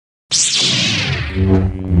What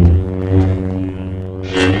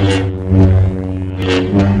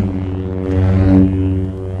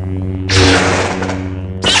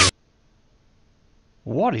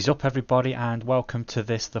is up everybody, and welcome to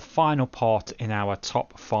this, the final part in our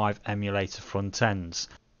top 5 emulator front ends.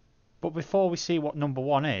 But before we see what number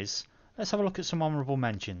 1 is, let's have a look at some honourable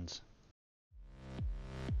mentions.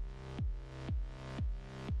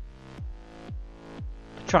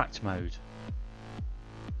 Attract mode.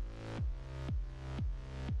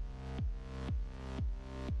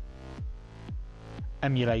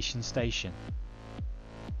 Emulation station.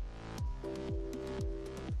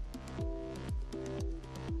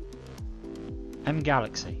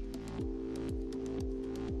 Galaxy.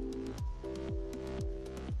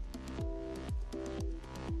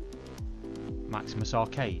 Maximus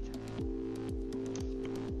Arcade.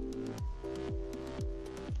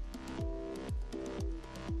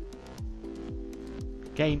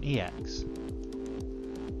 Game EX.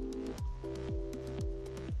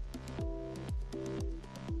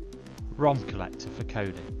 ROM collector for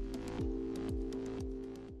coding.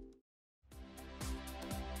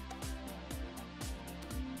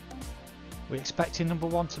 We expecting number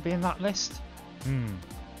 1 to be in that list?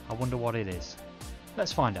 I wonder what it is.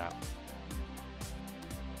 Let's find out.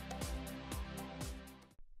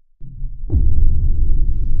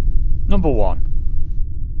 Number 1.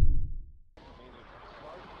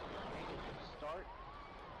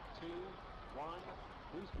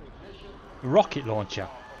 Rocket launcher.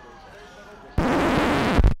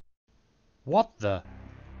 What the?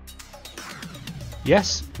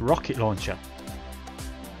 Yes, rocket launcher.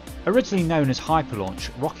 Originally known as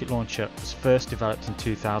Hyperlaunch, Rocket Launcher was first developed in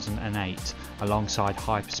 2008 alongside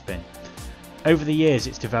Hyperspin. Over the years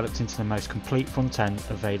it's developed into the most complete front end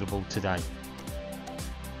available today.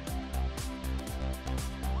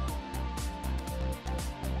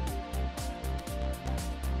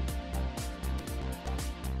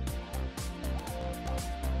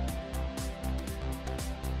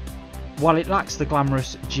 While it lacks the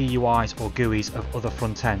glamorous GUIs or GUIs of other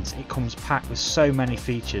front ends, it comes packed with so many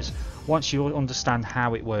features. Once you understand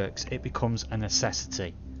how it works, it becomes a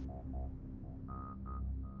necessity.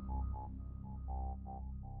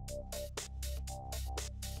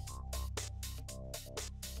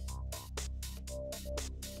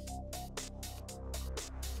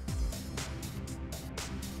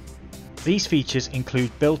 These features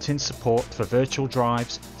include built-in support for virtual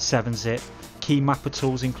drives, 7-zip, key mapper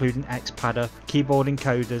tools including XPadder, keyboard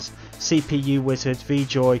encoders, CPU wizard,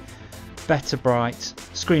 VJoy, Better Bright,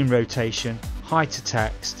 screen rotation, hide to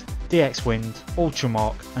text, DXWind,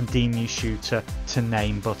 Ultramark and DMU Shooter, to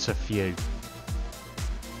name but a few.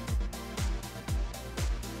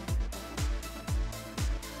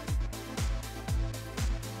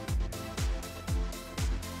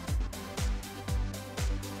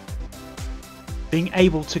 Being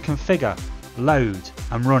able to configure, load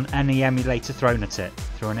and run any emulator thrown at it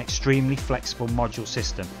through an extremely flexible module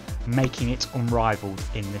system, making it unrivaled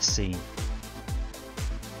in this scene.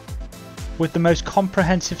 With the most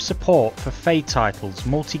comprehensive support for fade titles,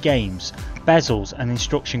 multi-games, bezels and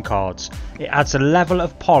instruction cards, it adds a level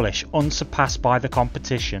of polish unsurpassed by the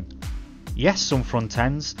competition. Yes, some front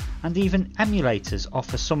ends and even emulators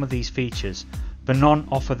offer some of these features, but none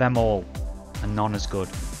offer them all, and none as good.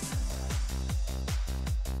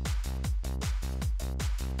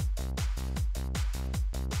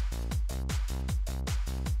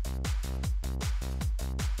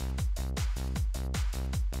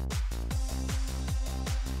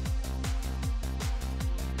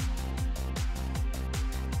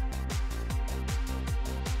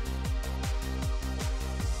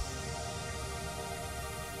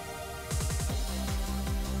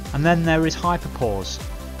 And then there is Hyperpause,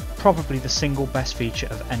 probably the single best feature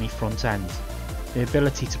of any front end. The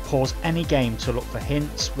ability to pause any game to look for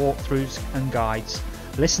hints, walkthroughs and guides,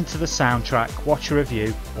 listen to the soundtrack, watch a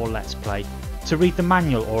review or let's play, to read the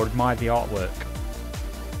manual or admire the artwork.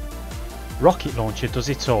 Rocket Launcher does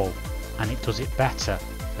it all, and it does it better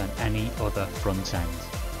than any other front end.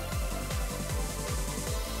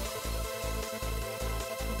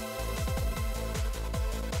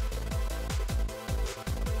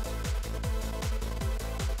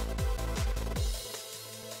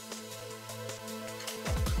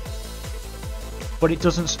 But it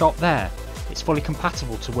doesn't stop there. It's fully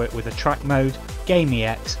compatible to work with Attract Mode, Game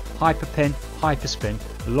EX, Hyperpin, Hyperspin,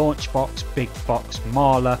 Launchbox, BigBox,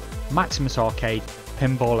 Marla, Maximus Arcade,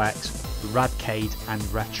 Pinball X, Radcade and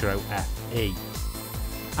Retro FE.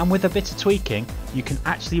 And with a bit of tweaking, you can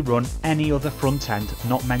actually run any other front end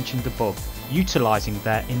not mentioned above, utilising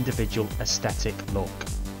their individual aesthetic look.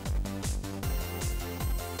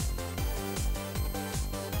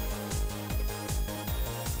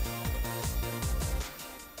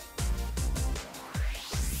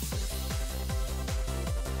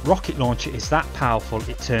 Rocket Launcher is that powerful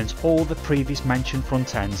it turns all the previous mentioned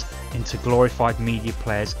front ends into glorified media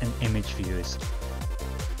players and image viewers.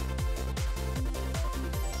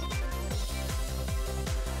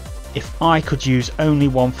 If I could use only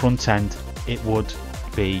one front end, it would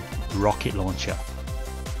be Rocket Launcher.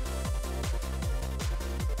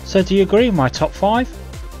 So do you agree with my top 5?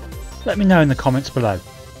 Let me know in the comments below.